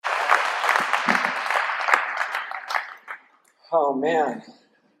Oh man,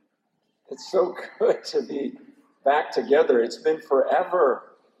 it's so good to be back together. It's been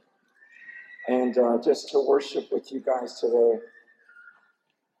forever. And just to worship with you guys today.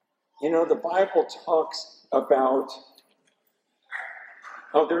 You know, the Bible talks about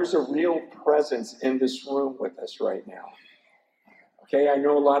how there's a real presence in this room with us right now. Okay, I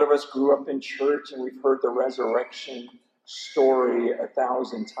know a lot of us grew up in church and we've heard the resurrection story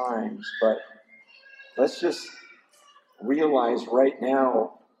 1,000 times, but let's just realize right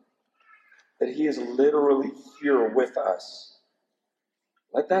now that he is literally here with us.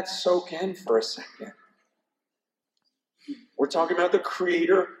 Let that soak in for a second. We're talking about the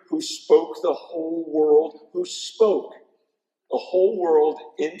Creator who spoke the whole world, who spoke the whole world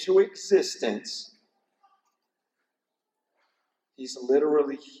into existence. He's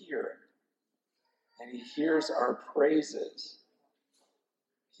literally here. And he hears our praises.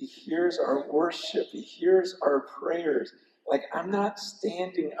 He hears our worship. He hears our prayers. Like, I'm not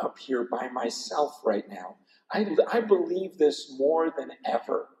standing up here by myself right now. I believe this more than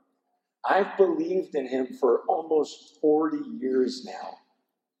ever. I've believed in him for almost 40 years now.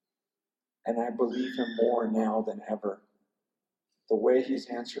 And I believe him more now than ever. The way he's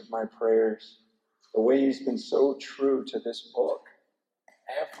answered my prayers, the way he's been so true to this book,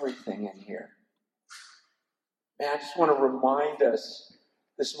 everything in here. Man, I just want to remind us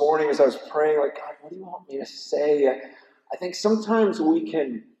this morning as I was praying, like, God, what do you want me to say? I think sometimes we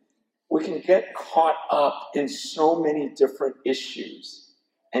can get caught up in so many different issues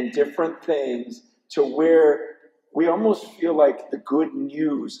and different things to where we almost feel like the good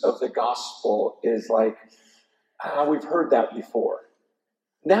news of the gospel is like, we've heard that before.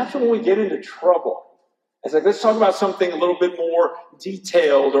 And that's when we get into trouble. It's like, let's talk about something a little bit more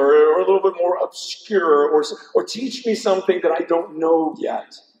detailed or a little bit more obscure or teach me something that I don't know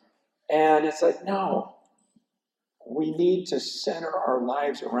yet. And it's like, no. We need to center our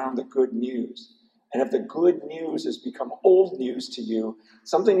lives around the good news. And if the good news has become old news to you,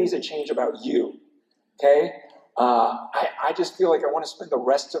 something needs to change about you. Okay? I just feel like I want to spend the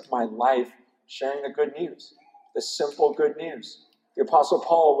rest of my life sharing the good news, the simple good news. The Apostle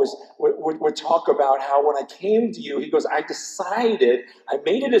Paul would talk about how when I came to you, he goes, I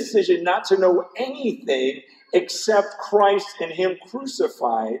made a decision not to know anything except Christ and him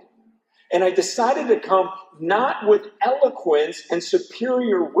crucified. And I decided to come not with eloquence and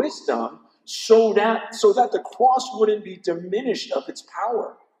superior wisdom so that the cross wouldn't be diminished of its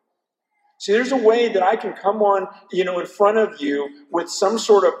power. See, there's a way that I can come on, in front of you with some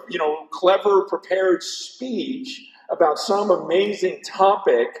sort of, clever, prepared speech about some amazing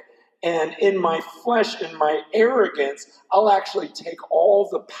topic. And in my flesh and my arrogance, I'll actually take all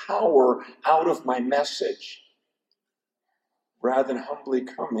the power out of my message rather than humbly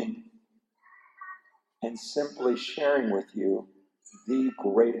coming and simply sharing with you the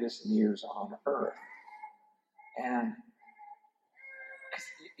greatest news on earth. And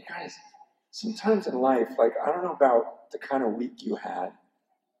you guys, sometimes in life, like, I don't know about the kind of week you had,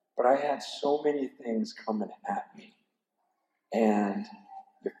 but I had so many things coming at me. And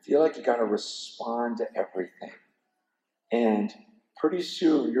you feel like you got to respond to everything. And pretty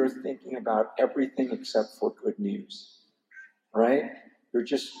soon you're thinking about everything except for good news, right?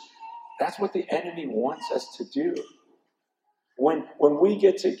 That's what the enemy wants us to do. When we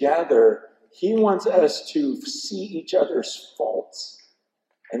get together, he wants us to see each other's faults.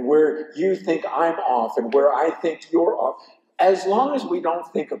 And where you think I'm off and where I think you're off. As long as we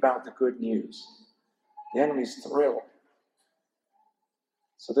don't think about the good news, the enemy's thrilled.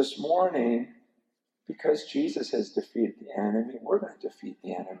 So this morning, because Jesus has defeated the enemy, we're going to defeat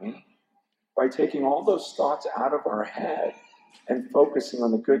the enemy by taking all those thoughts out of our head and focusing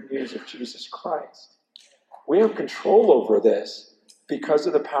on the good news of Jesus Christ. We have control over this because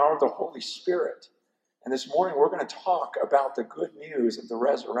of the power of the Holy Spirit. And this morning we're going to talk about the good news of the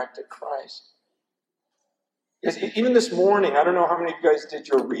resurrected Christ. Yes, even this morning, I don't know how many of you guys did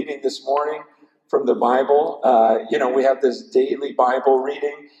your reading this morning from the Bible. We have this daily Bible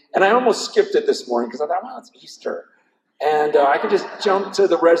reading. And I almost skipped it this morning because I thought, well, it's Easter. And I could just jump to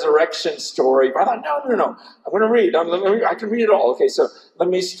the resurrection story. But I thought, no. I'm going to read. I can read it all. Okay, so let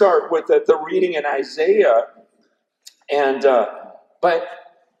me start with the reading in Isaiah. But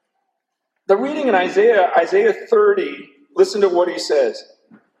the reading in Isaiah 30, listen to what he says.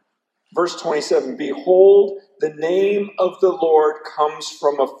 Verse 27, behold, the name of the Lord comes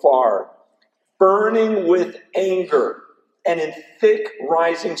from afar, burning with anger and in thick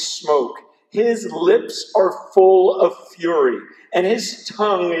rising smoke. His lips are full of fury, and his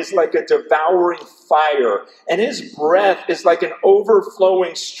tongue is like a devouring fire, and his breath is like an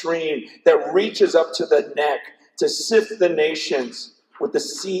overflowing stream that reaches up to the neck, to sift the nations with the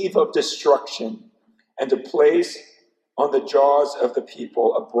sieve of destruction, and to place on the jaws of the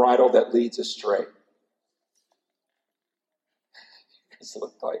people a bridle that leads astray. It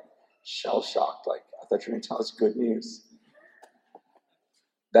looked like shell-shocked, like, I thought you were going to tell us good news.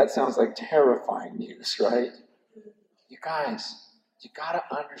 That sounds like terrifying news, right? You guys, you got to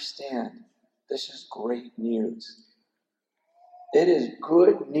understand, this is great news. It is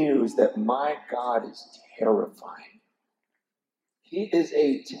good news that my God is terrifying. He is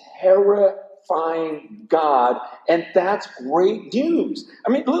a terrifying God, and that's great news. I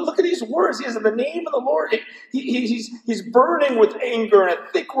mean, look at these words. He says, in the name of the Lord, he's burning with anger and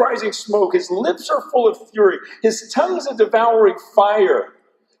a thick rising smoke. His lips are full of fury. His tongue is a devouring fire.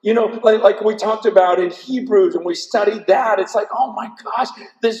 You know, like we talked about in Hebrews, and we studied that. It's like, oh my gosh,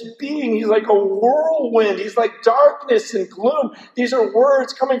 this being, he's like a whirlwind. He's like darkness and gloom. These are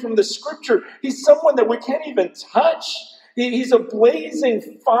words coming from the scripture. He's someone that we can't even touch. He's a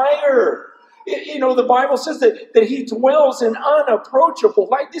blazing fire. You know, the Bible says that he dwells in unapproachable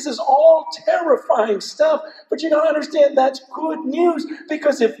light. This is all terrifying stuff. But you got to understand, that's good news.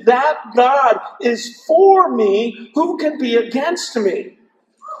 Because if that God is for me, who can be against me?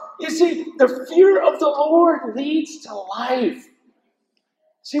 You see, the fear of the Lord leads to life.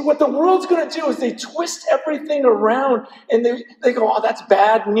 See, what the world's going to do is they twist everything around, and they go, oh, that's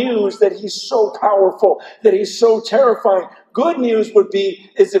bad news that he's so powerful, that he's so terrifying. Good news would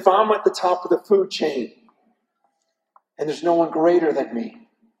be is if I'm at the top of the food chain, and there's no one greater than me.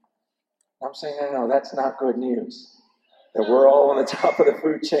 I'm saying, no, that's not good news. That we're all on the top of the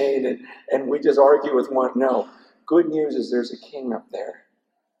food chain, and we just argue with one. No, good news is there's a king up there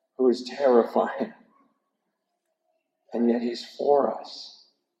who is terrifying, and yet he's for us.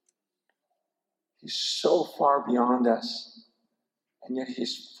 He's so far beyond us, and yet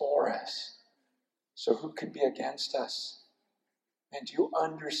he's for us. So who can be against us? And do you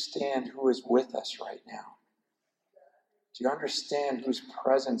understand who is with us right now? Do you understand whose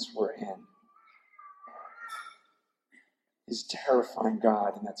presence we're in? He's a terrifying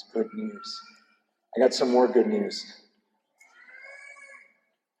God, and that's good news. I got some more good news.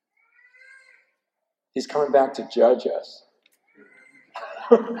 He's coming back to judge us.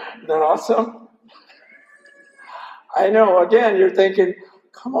 Isn't that awesome? I know, again, you're thinking,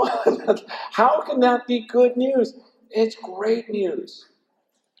 come on, how can that be good news? It's great news.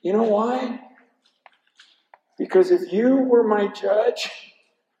 You know why? Because if you were my judge,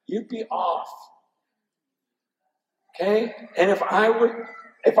 you'd be off. Okay? And if I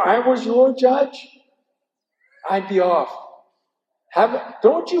was your judge, I'd be off.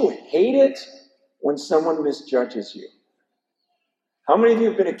 Don't you hate it when someone misjudges you? How many of you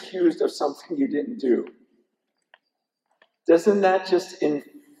have been accused of something you didn't do? Doesn't that just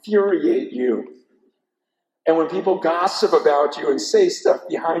infuriate you? And when people gossip about you and say stuff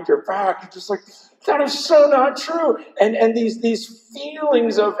behind your back, you're just like, that is so not true. And these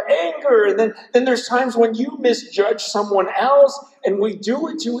feelings of anger. And then there's times when you misjudge someone else, and we do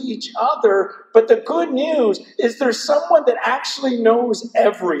it to each other. But the good news is there's someone that actually knows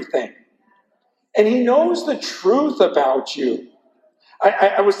everything. And he knows the truth about you.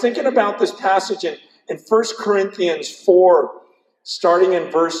 I was thinking about this passage in 1 Corinthians 4, starting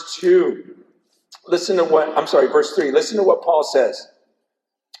in verse 2. Verse 3. Listen to what Paul says.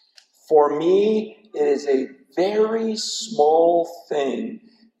 For me, it is a very small thing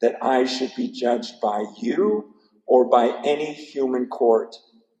that I should be judged by you or by any human court.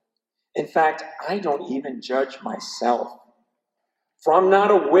 In fact, I don't even judge myself. For I'm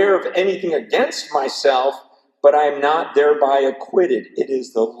not aware of anything against myself, but I am not thereby acquitted. It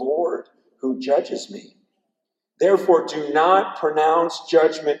is the Lord who judges me. Therefore, do not pronounce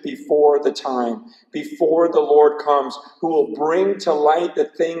judgment before the time, before the Lord comes, who will bring to light the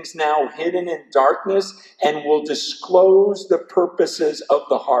things now hidden in darkness and will disclose the purposes of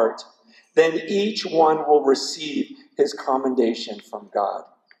the heart. Then each one will receive his commendation from God.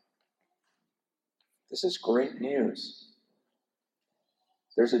 This is great news.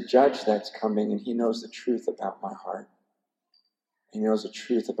 There's a judge that's coming, and he knows the truth about my heart. He knows the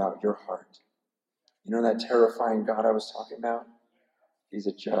truth about your heart. You know that terrifying God I was talking about? He's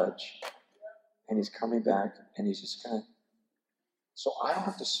a judge. And he's coming back, and he's just going to... So I don't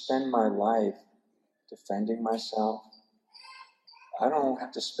have to spend my life defending myself. I don't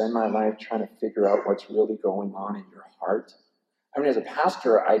have to spend my life trying to figure out what's really going on in your heart. I mean, as a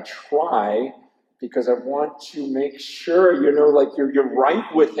pastor, I try, because I want to make sure, you're right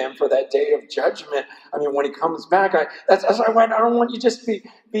with him for that day of judgment. I mean, when he comes back, I don't want you just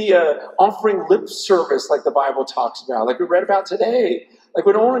be offering lip service like the Bible talks about, like we read about today. Like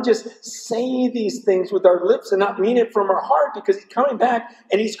we don't want to just say these things with our lips and not mean it from our heart, because he's coming back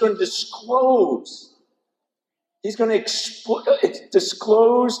and he's going to disclose. He's going to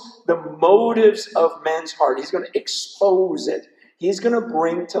disclose the motives of men's heart. He's going to expose it. He's going to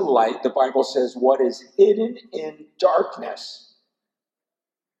bring to light, the Bible says, what is hidden in darkness.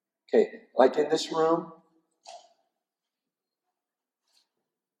 Okay, like in this room,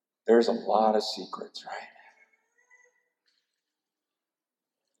 there's a lot of secrets, right?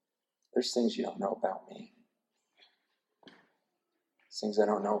 There's things you don't know about me. Things I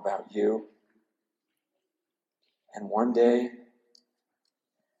don't know about you. And one day,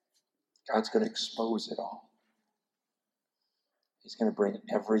 God's going to expose it all. He's going to bring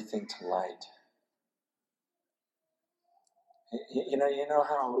everything to light. You know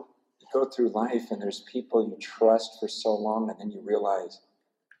how you go through life and there's people you trust for so long, and then you realize,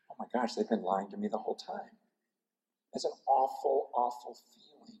 oh my gosh, they've been lying to me the whole time. It's an awful, awful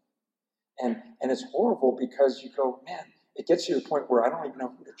feeling. And it's horrible because you go, man, it gets you to the point where I don't even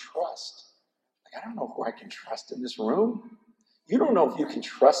know who to trust. Like, I don't know who I can trust in this room. You don't know if you can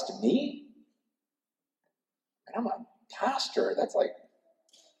trust me. And I'm a pastor. That's like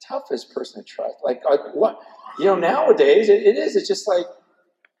toughest person to trust. Like what? Nowadays it is. It's just like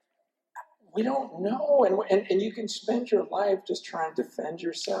we don't know, and you can spend your life just trying to defend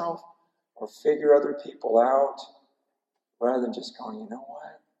yourself or figure other people out, rather than just going, you know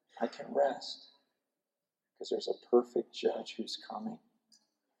what? I can rest because there's a perfect judge who's coming.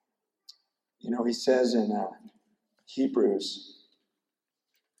 He says in Hebrews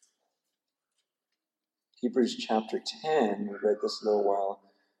chapter 10, we read this a little while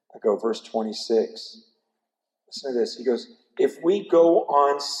ago, verse 26. Listen to this. He goes, if we go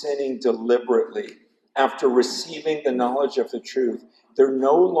on sinning deliberately after receiving the knowledge of the truth, there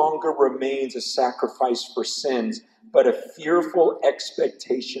no longer remains a sacrifice for sins, but a fearful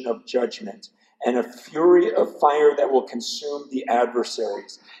expectation of judgment and a fury of fire that will consume the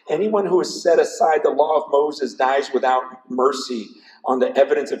adversaries. Anyone who has set aside the law of Moses dies without mercy on the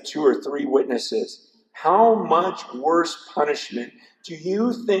evidence of 2 or 3 witnesses. How much worse punishment do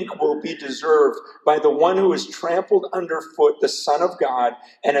you think will be deserved by the one who has trampled underfoot the Son of God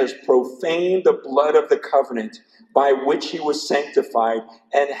and has profaned the blood of the covenant by which he was sanctified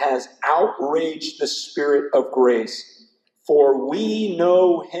and has outraged the Spirit of grace? For we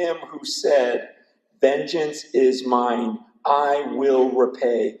know him who said, vengeance is mine, I will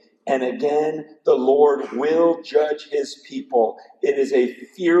repay. And again, the Lord will judge his people. It is a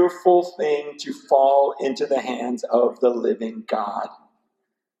fearful thing to fall into the hands of the living God.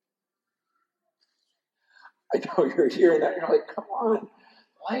 I know you're hearing that. You're like, come on,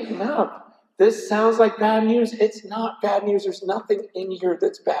 lighten up. This sounds like bad news. It's not bad news. There's nothing in here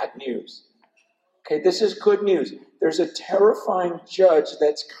that's bad news. Okay, this is good news. There's a terrifying judge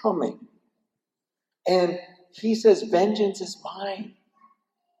that's coming. And he says, vengeance is mine.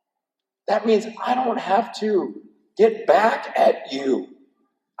 That means I don't have to get back at you.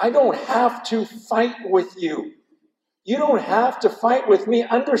 I don't have to fight with you. You don't have to fight with me.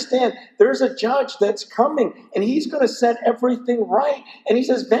 Understand, there's a judge that's coming, and he's going to set everything right. And he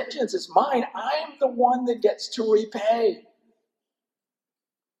says, vengeance is mine. I'm the one that gets to repay.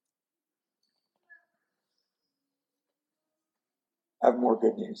 I have more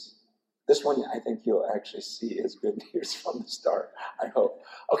good news. This one I think you'll actually see as good news from the start, I hope.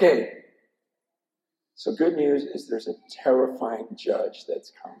 Okay, so good news is there's a terrifying judge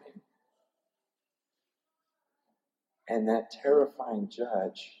that's coming. And that terrifying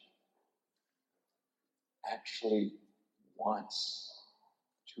judge actually wants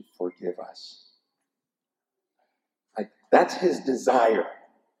to forgive us. Like, that's his desire.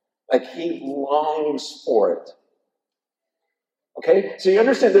 Like, he longs for it. Okay? So you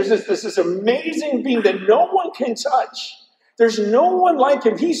understand, there's this amazing being that no one can touch. There's no one like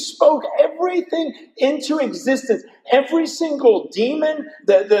him. He spoke everything into existence. Every single demon,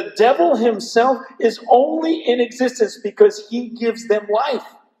 the devil himself is only in existence because he gives them life.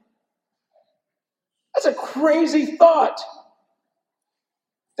 That's a crazy thought.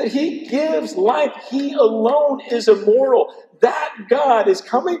 That he gives life. He alone is immortal. That God is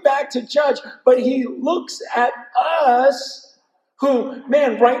coming back to judge, but he looks at us who,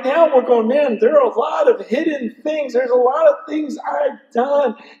 man, right now we're going, man, there are a lot of hidden things. There's a lot of things I've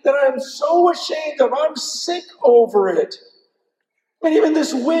done that I'm so ashamed of. I'm sick over it. And even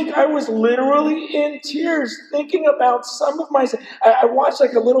this week, I was literally in tears thinking about some of my... I watched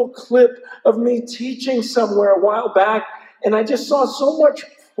like a little clip of me teaching somewhere a while back, and I just saw so much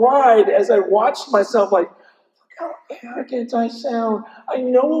pride as I watched myself like, look how arrogant I sound. I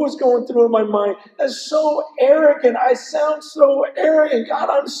know what was going through in my mind. That's so arrogant. I sound so arrogant. God,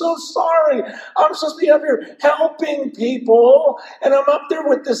 I'm so sorry. I'm supposed to be up here helping people, and I'm up there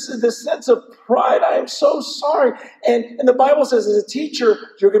with this sense of pride. I am so sorry. And the Bible says, as a teacher,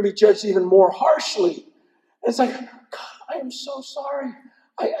 you're going to be judged even more harshly. And it's like, God, I am so sorry.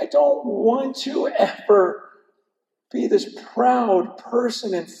 I don't want to ever be this proud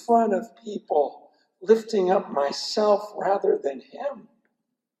person in front of people, lifting up myself rather than him.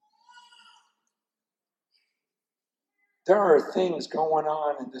 There are things going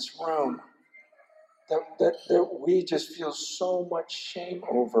on in this room that we just feel so much shame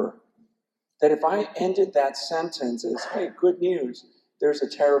over, that if I ended that sentence as, hey, good news, there's a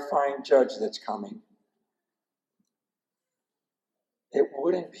terrifying judge that's coming, it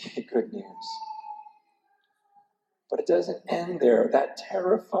wouldn't be good news. But it doesn't end there. That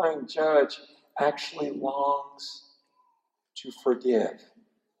terrifying judge actually longs to forgive.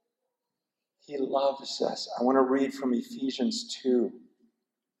 He loves us. I want to read from Ephesians 2.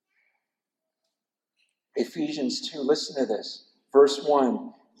 Ephesians 2, listen to this. Verse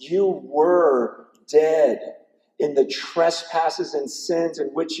 1. You were dead in the trespasses and sins in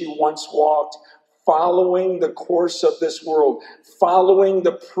which you once walked, following the course of this world, following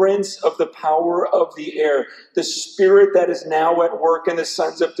the prince of the power of the air, the spirit that is now at work in the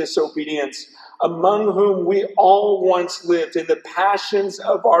sons of disobedience, among whom we all once lived in the passions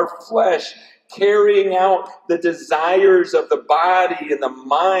of our flesh, carrying out the desires of the body and the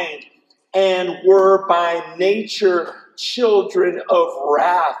mind, and were by nature children of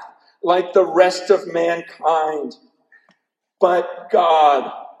wrath, like the rest of mankind. But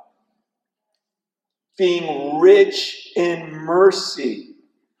God, being rich in mercy,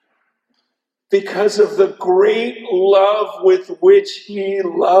 because of the great love with which he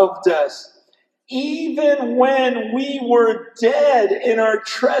loved us, even when we were dead in our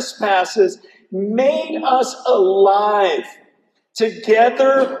trespasses, made us alive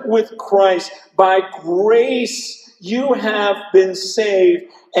together with Christ. By grace you have been saved,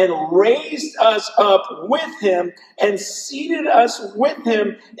 and raised us up with him, and seated us with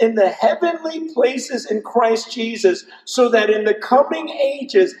him in the heavenly places in Christ Jesus, so that in the coming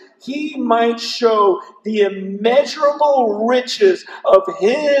ages he might show the immeasurable riches of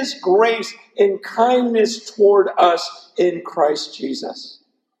his grace and kindness toward us in Christ Jesus.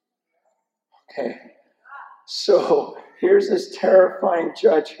 Okay, so here's this terrifying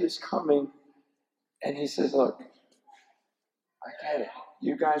judge who's coming, and he says, look, I get it.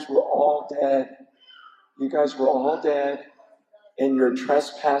 You guys were all dead. You guys were all dead in your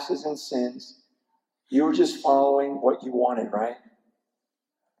trespasses and sins. You were just following what you wanted, right?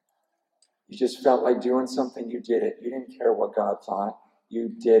 You just felt like doing something, you did it. You didn't care what God thought. You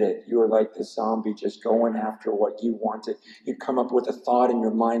did it. You were like the zombie, just going after what you wanted. You'd come up with a thought in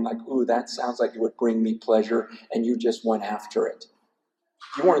your mind like, ooh, that sounds like it would bring me pleasure, and you just went after it.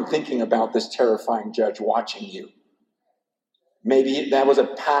 You weren't thinking about this terrifying judge watching you. Maybe that was a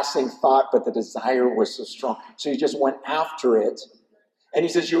passing thought, but the desire was so strong. So you just went after it. And he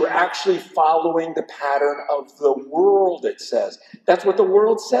says, you were actually following the pattern of the world, it says. That's what the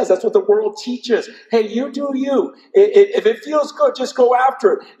world says. That's what the world teaches. Hey, you do you. If it feels good, just go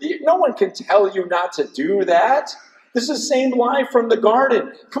after it. No one can tell you not to do that. This is the same lie from the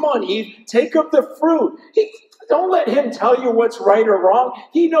garden. Come on, Eve, take of the fruit. Don't let him tell you what's right or wrong.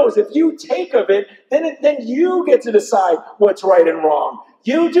 He knows if you take of it, then you get to decide what's right and wrong.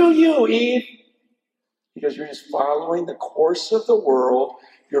 You do you, Eve. Because you're just following the course of the world.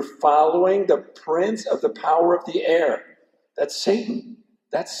 You're following the prince of the power of the air. That's Satan.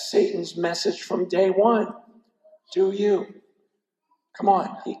 That's Satan's message from day one. Do you. Come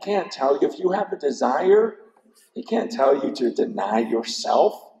on. He can't tell you. If you have a desire, he can't tell you to deny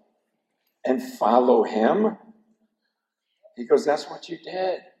yourself and follow him. He goes, that's what you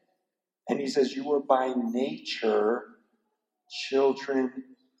did. And he says, you were by nature children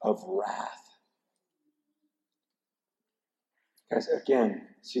of wrath. Guys, again,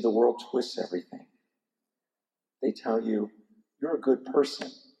 see, the world twists everything. They tell you, you're a good person.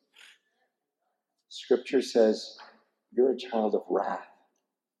 Scripture says, you're a child of wrath.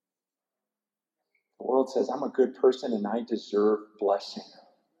 The world says, I'm a good person and I deserve blessing.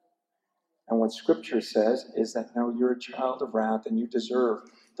 And what Scripture says is that, no, you're a child of wrath and you deserve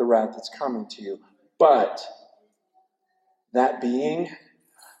the wrath that's coming to you. But that being,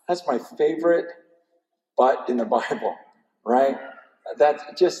 that's my favorite but in the Bible, right? That's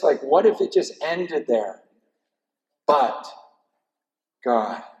just like, what if it just ended there? But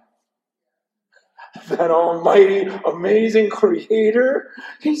God. that almighty, amazing creator,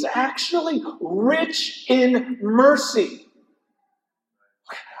 he's actually rich in mercy.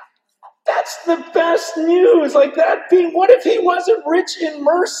 That's the best news. Like that being, what if he wasn't rich in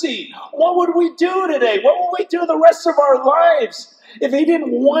mercy? What would we do today? What would we do the rest of our lives if he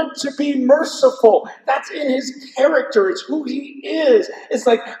didn't want to be merciful? That's in his character. It's who he is. It's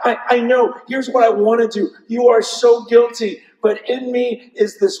like, I know, here's what I want to do. You are so guilty, but in me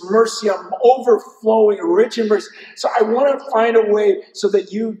is this mercy. I'm overflowing, rich in mercy. So I want to find a way so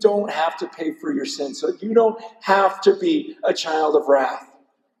that you don't have to pay for your sins, so that you don't have to be a child of wrath.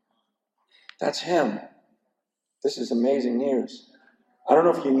 That's him. This is amazing news. I don't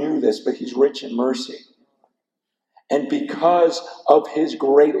know if you knew this, but he's rich in mercy. And because of his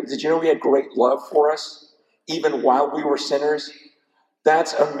did you know he had great love for us, even while we were sinners?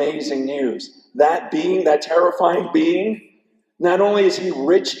 That's amazing news. That being, that terrifying being, not only is he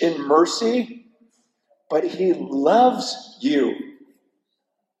rich in mercy, but he loves you.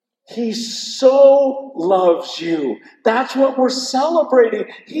 He so loves you. That's what we're celebrating.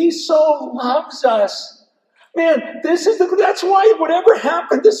 He so loves us. Man, that's why whatever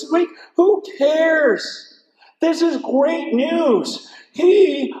happened this week, who cares? This is great news.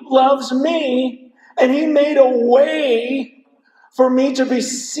 He loves me, and he made a way for me to be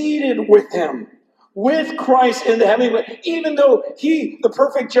seated with him, with Christ in the heavenly place, even though he, the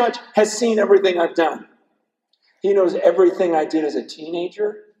perfect judge, has seen everything I've done. He knows everything I did as a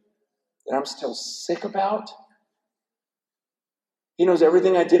teenager that I'm still sick about. He knows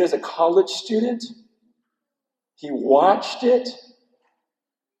everything I did as a college student. He watched it.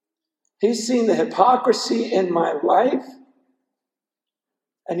 He's seen the hypocrisy in my life.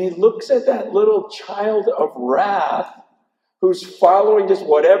 And he looks at that little child of wrath who's following just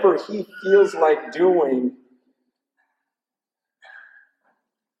whatever he feels like doing.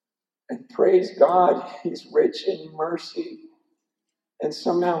 And praise God, he's rich in mercy. And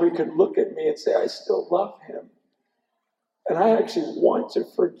somehow he could look at me and say, I still love him. And I actually want to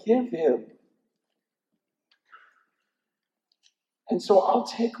forgive him. And so I'll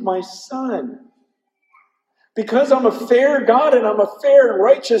take my son. Because I'm a fair God and I'm a fair and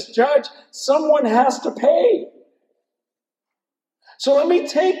righteous judge, someone has to pay. So let me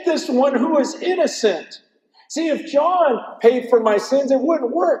take this one who is innocent. See, if John paid for my sins, it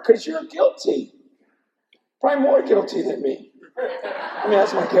wouldn't work because you're guilty. Probably more guilty than me. I mean,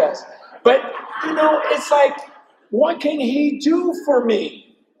 that's my guess. But, it's like, what can he do for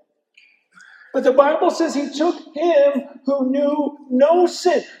me? But the Bible says he took him who knew no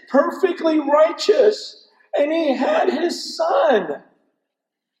sin, perfectly righteous, and he had his son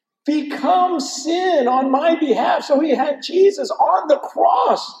become sin on my behalf. So he had Jesus on the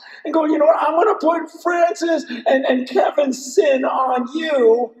cross and go, you know what, I'm going to put Francis and Kevin's sin on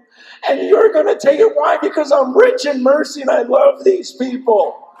you. And you're going to take it. Why? Because I'm rich in mercy and I love these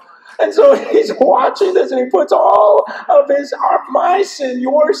people. And so he's watching this and he puts all of my sin,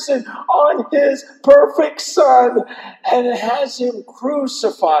 your sin, on his perfect son and has him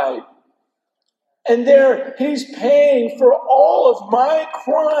crucified. And there he's paying for all of my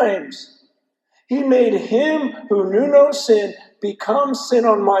crimes. He made him who knew no sin become sin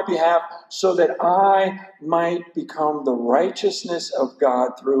on my behalf so that I might become the righteousness of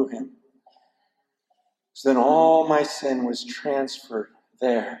God through him. So then all my sin was transferred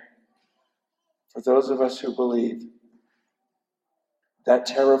there. For those of us who believe, that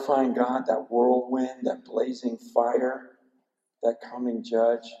terrifying God, that whirlwind, that blazing fire, that coming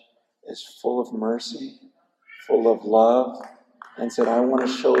judge is full of mercy, full of love, and said, I want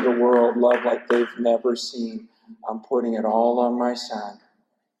to show the world love like they've never seen. I'm putting it all on my son.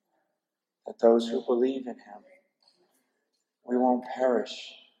 That those who believe in him, we won't perish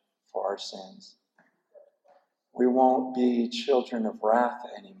for our sins. We won't be children of wrath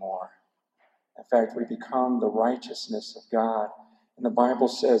anymore. In fact, we become the righteousness of God. And the Bible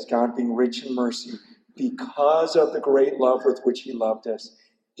says, God being rich in mercy, because of the great love with which he loved us,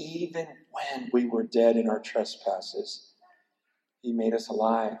 even when we were dead in our trespasses, he made us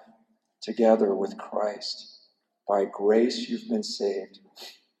alive together with Christ. By grace you've been saved.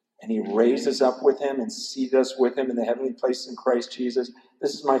 And he raised us up with him and seated us with him in the heavenly places in Christ Jesus.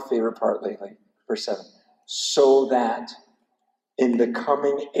 This is my favorite part lately. Verse 7. So that in the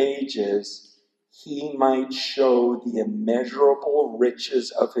coming ages he might show the immeasurable riches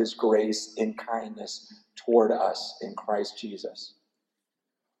of his grace and kindness toward us in Christ Jesus.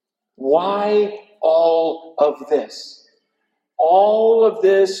 Why all of this? All of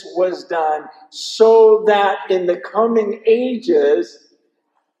this was done so that in the coming ages,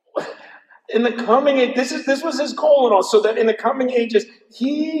 this was his goal and all, so that in the coming ages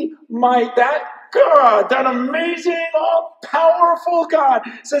he might, that God, that amazing, all-powerful God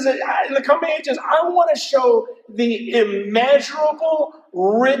says that in the coming ages, I want to show the immeasurable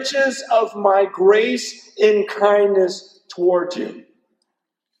riches of my grace in kindness toward you.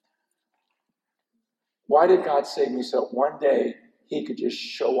 Why did God save me so one day he could just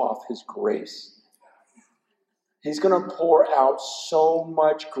show off his grace? He's going to pour out so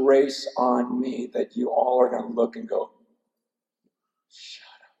much grace on me that you all are going to look and go, shut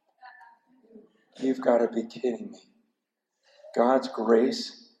up. You've got to be kidding me. God's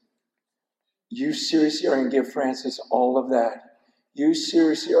grace? You seriously are going to give Francis all of that? You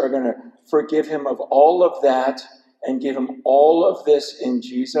seriously are going to forgive him of all of that and give him all of this in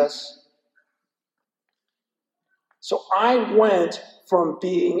Jesus? So I went from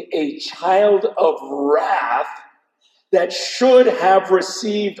being a child of wrath that should have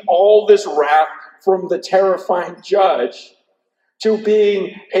received all this wrath from the terrifying judge to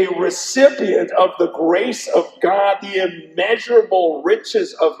being a recipient of the grace of God, the immeasurable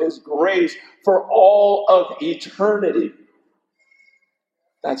riches of his grace for all of eternity.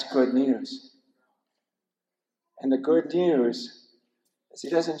 That's good news. And the good news is he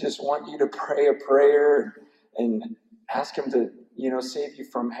doesn't just want you to pray a prayer and ask him to, save you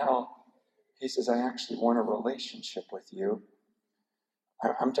from hell. He says, I actually want a relationship with you.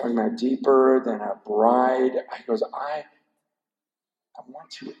 I'm talking about deeper than a bride. He goes, I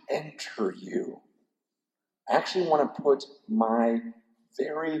want to enter you. I actually want to put my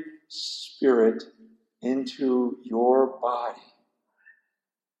very spirit into your body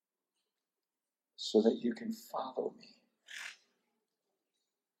so that you can follow me.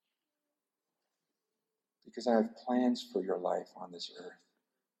 Because I have plans for your life on this earth.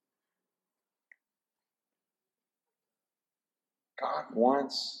 God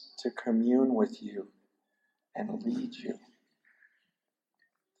wants to commune with you and lead you.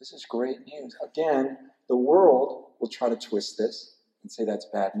 This is great news. Again, the world will try to twist this and say that's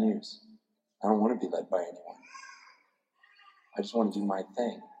bad news. I don't want to be led by anyone. I just want to do my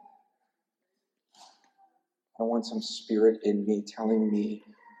thing. I don't want some spirit in me telling me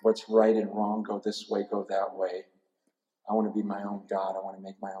what's right and wrong, go this way, go that way. I want to be my own God. I want to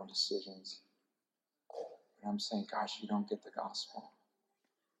make my own decisions. And I'm saying, gosh, you don't get the gospel.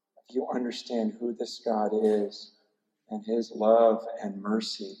 If you understand who this God is and his love and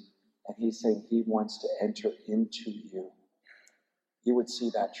mercy, and he's saying he wants to enter into you, you would see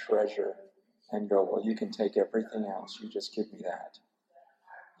that treasure and go, well, you can take everything else. You just give me that.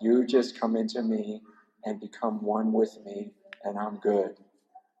 You just come into me and become one with me, and I'm good.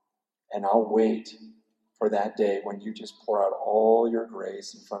 And I'll wait for that day when you just pour out all your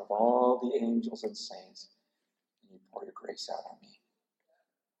grace in front of all the angels and saints, and you pour your grace out on me.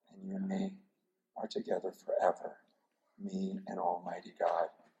 And you and me are together forever, me and Almighty God.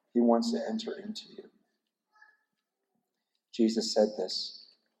 He wants to enter into you. Jesus said this,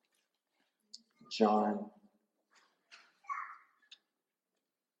 John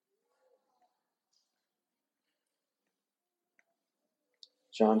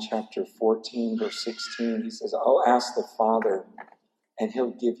chapter 14, verse 16, he says, I'll ask the Father, and he'll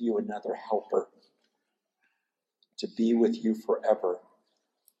give you another helper to be with you forever,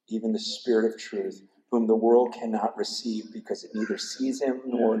 even the Spirit of truth, whom the world cannot receive because it neither sees him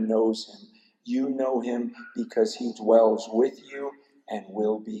nor knows him. You know him because he dwells with you and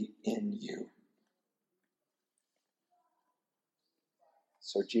will be in you.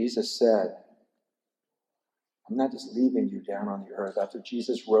 So Jesus said, I'm not just leaving you down on the earth. After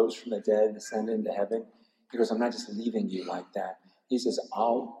Jesus rose from the dead and ascended into heaven, he goes, I'm not just leaving you like that. He says,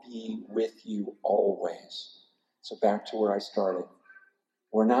 I'll be with you always. So back to where I started.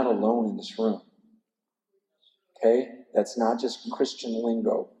 We're not alone in this room. Okay? That's not just Christian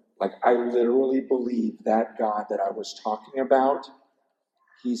lingo. Like, I literally believe that God that I was talking about,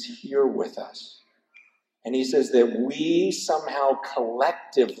 he's here with us. And he says that we somehow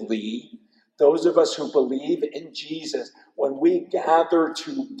collectively, those of us who believe in Jesus, when we gather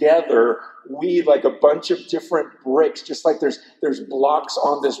together, we, like a bunch of different bricks, just like there's blocks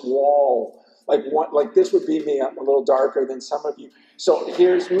on this wall. Like this would be me. I'm a little darker than some of you. So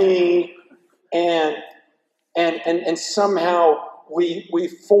here's me, and somehow we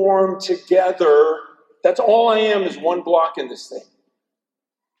form together. That's all I am, is one block in this thing.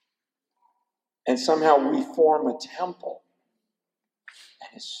 And somehow we form a temple.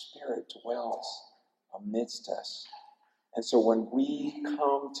 And his Spirit dwells amidst us. And so when we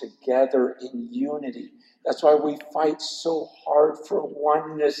come together in unity, that's why we fight so hard for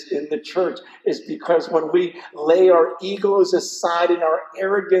oneness in the church, is because when we lay our egos aside and our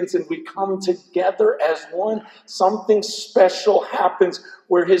arrogance and we come together as one, something special happens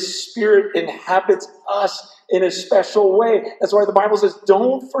where his Spirit inhabits us in a special way. That's why the Bible says,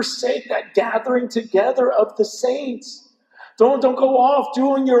 don't forsake that gathering together of the saints. Don't go off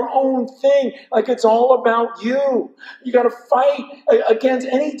doing your own thing like it's all about you. You got to fight against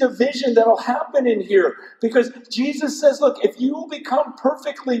any division that'll happen in here. Because Jesus says, look, if you will become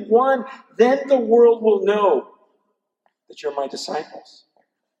perfectly one, then the world will know that you're my disciples.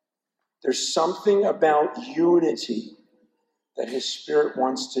 There's something about unity that his Spirit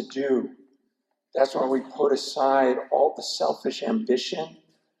wants to do. That's why we put aside all the selfish ambition.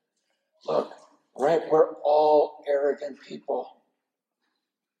 Look, right? We're all arrogant people.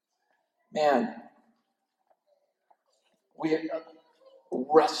 Man, we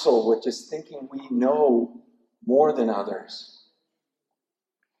wrestle with just thinking we know more than others,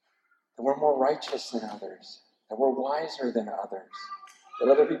 that we're more righteous than others, that we're wiser than others, that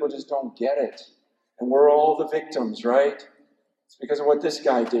other people just don't get it. And we're all the victims, right? It's because of what this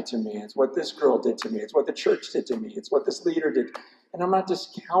guy did to me. It's what this girl did to me. It's what the church did to me. It's what this leader did. And I'm not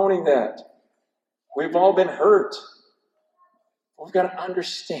discounting that. We've all been hurt. We've got to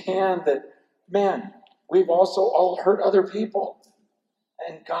understand that, man, we've also all hurt other people.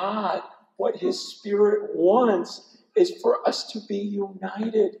 And God, what his Spirit wants is for us to be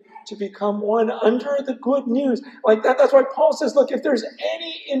united, to become one under the good news. Like that, that's why Paul says, look, if there's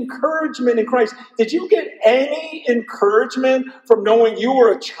any encouragement in Christ, did you get any encouragement from knowing you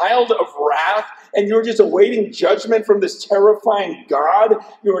were a child of wrath and you were just awaiting judgment from this terrifying God?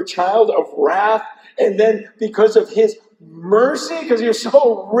 You were a child of wrath, and then because of his mercy, because you're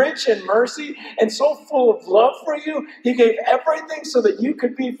so rich in mercy and so full of love for you, he gave everything so that you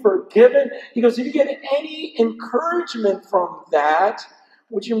could be forgiven. He goes, if you get any encouragement from that,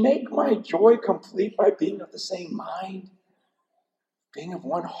 would you make my joy complete by being of the same mind, being of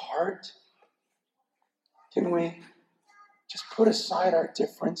one heart? Can we just put aside our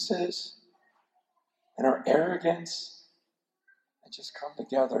differences and our arrogance and just come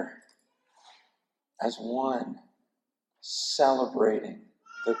together as one, celebrating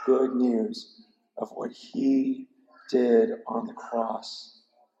the good news of what he did on the cross?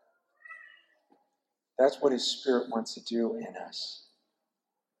 That's what his Spirit wants to do in us.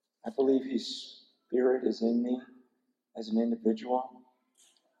 I believe his Spirit is in me as an individual,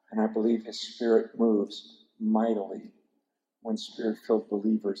 and I believe his Spirit moves mightily when Spirit-filled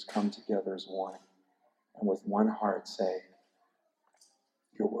believers come together as one and with one heart say,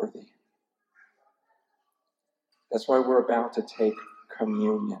 you're worthy. That's why we're about to take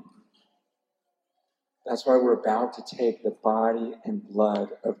communion. That's why we're about to take the body and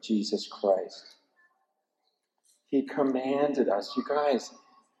blood of Jesus Christ. He commanded us. You guys,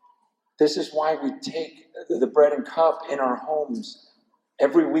 this is why we take the bread and cup in our homes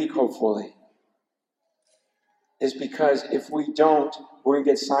every week, hopefully. Is because if we don't, we're going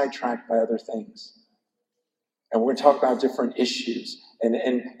to get sidetracked by other things. And we're going to talk about different issues. And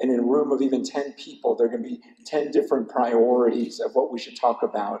in a room of even 10 people, there are going to be 10 different priorities of what we should talk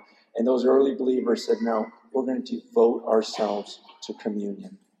about. And those early believers said, no, we're going to devote ourselves to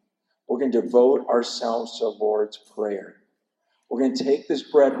communion. We're going to devote ourselves to the Lord's Prayer. We're going to take this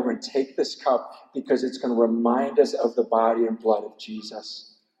bread, we're going to take this cup, because it's going to remind us of the body and blood of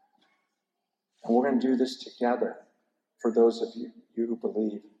Jesus. And we're going to do this together for those of you who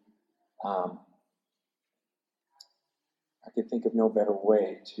believe. I could think of no better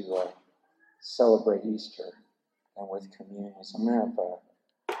way to celebrate Easter than with communion. So I'm going to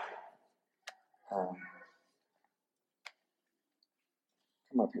have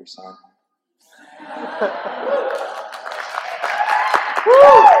come up here, son.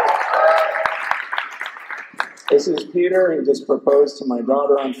 This is Peter. He just proposed to my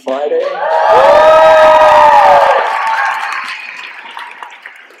daughter on Friday.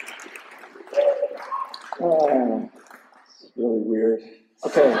 It's really weird.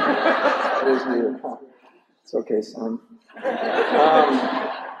 Okay. It is weird. Huh? It's okay, son.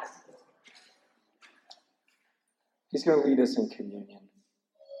 He's going to lead us in communion.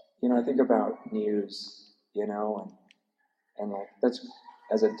 You know, I think about news, you know, and like that's,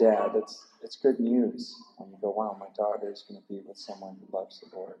 as a dad, it's good news when you go, wow, my daughter is going to be with someone who loves the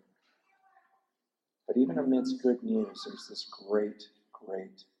Lord. But even amidst good news, there's this great,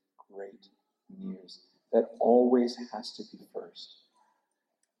 great, great news that always has to be first,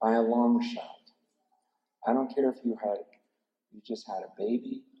 by a long shot. I don't care if you just had a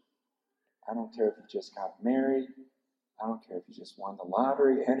baby. I don't care if you just got married. I don't care if you just won the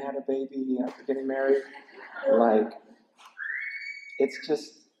lottery and had a baby after getting married. Like, it's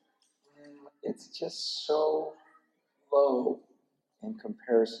just so low in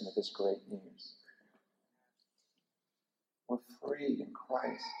comparison to this great news. We're free in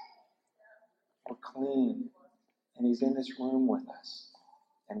Christ. We're clean. And he's in this room with us.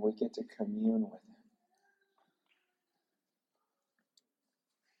 And we get to commune with him.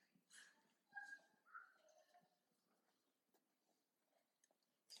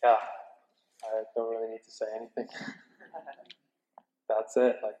 Yeah, I don't really need to say anything. That's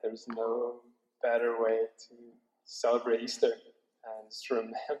it. Like, there's no better way to celebrate Easter and just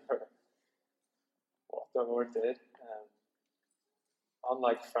remember what the Lord did.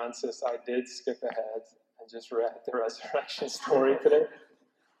 Unlike Francis, I did skip ahead and just read the resurrection story today.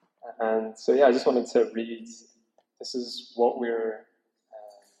 And so, yeah, I just wanted to read. This is what we're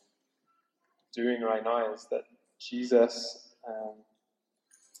doing right now, is that Jesus,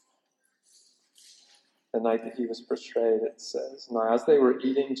 the night that he was betrayed, it says, "Now as they were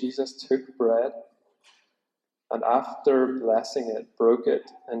eating, Jesus took bread, and after blessing it, broke it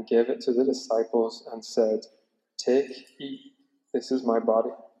and gave it to the disciples and said, 'Take, eat, this is my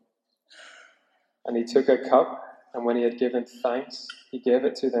body.' And he took a cup, and when he had given thanks, he gave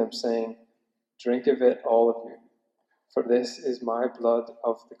it to them, saying, 'Drink of it, all of you, for this is my blood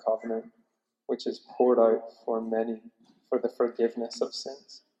of the covenant, which is poured out for many for the forgiveness of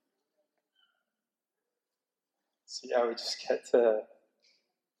sins.'" So yeah, we just get to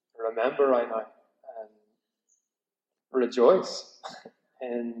remember right now and rejoice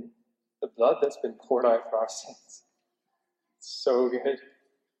in the blood that's been poured out for our sins. It's so good.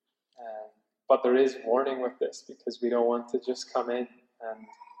 But there is warning with this, because we don't want to just come in and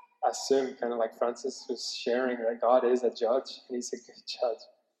assume, kind of like Francis was sharing, that God is a judge, and he's a good judge.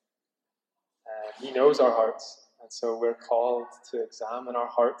 And he knows our hearts. And so we're called to examine our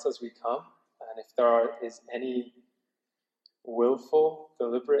hearts as we come. And if there is any willful,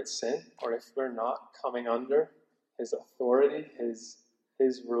 deliberate sin, or if we're not coming under his authority, his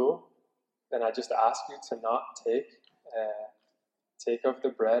rule, then I just ask you to not take of the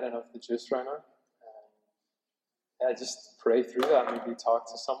bread and of the juice right now. Just pray through that. Maybe talk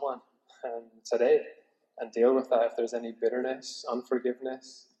to someone today and deal with that. If there's any bitterness,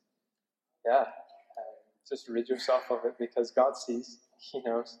 unforgiveness, just rid yourself of it, because God sees, he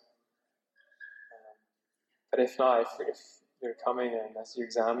knows. But if not, if you're coming and as you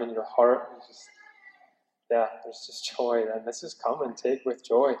examine your heart, there's just joy. And this is come and take with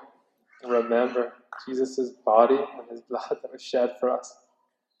joy. And remember Jesus' body and his blood that was shed for us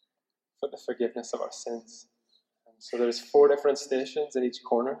for the forgiveness of our sins. And so there's 4 different stations in each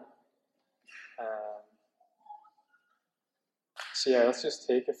corner. So let's just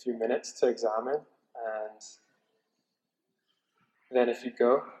take a few minutes to examine, and then if you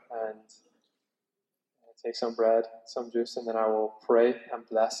go and take some bread, some juice, and then I will pray and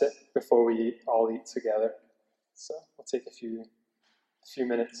bless it before we all eat together. So we'll take a few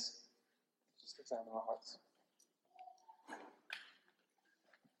minutes just to examine our hearts.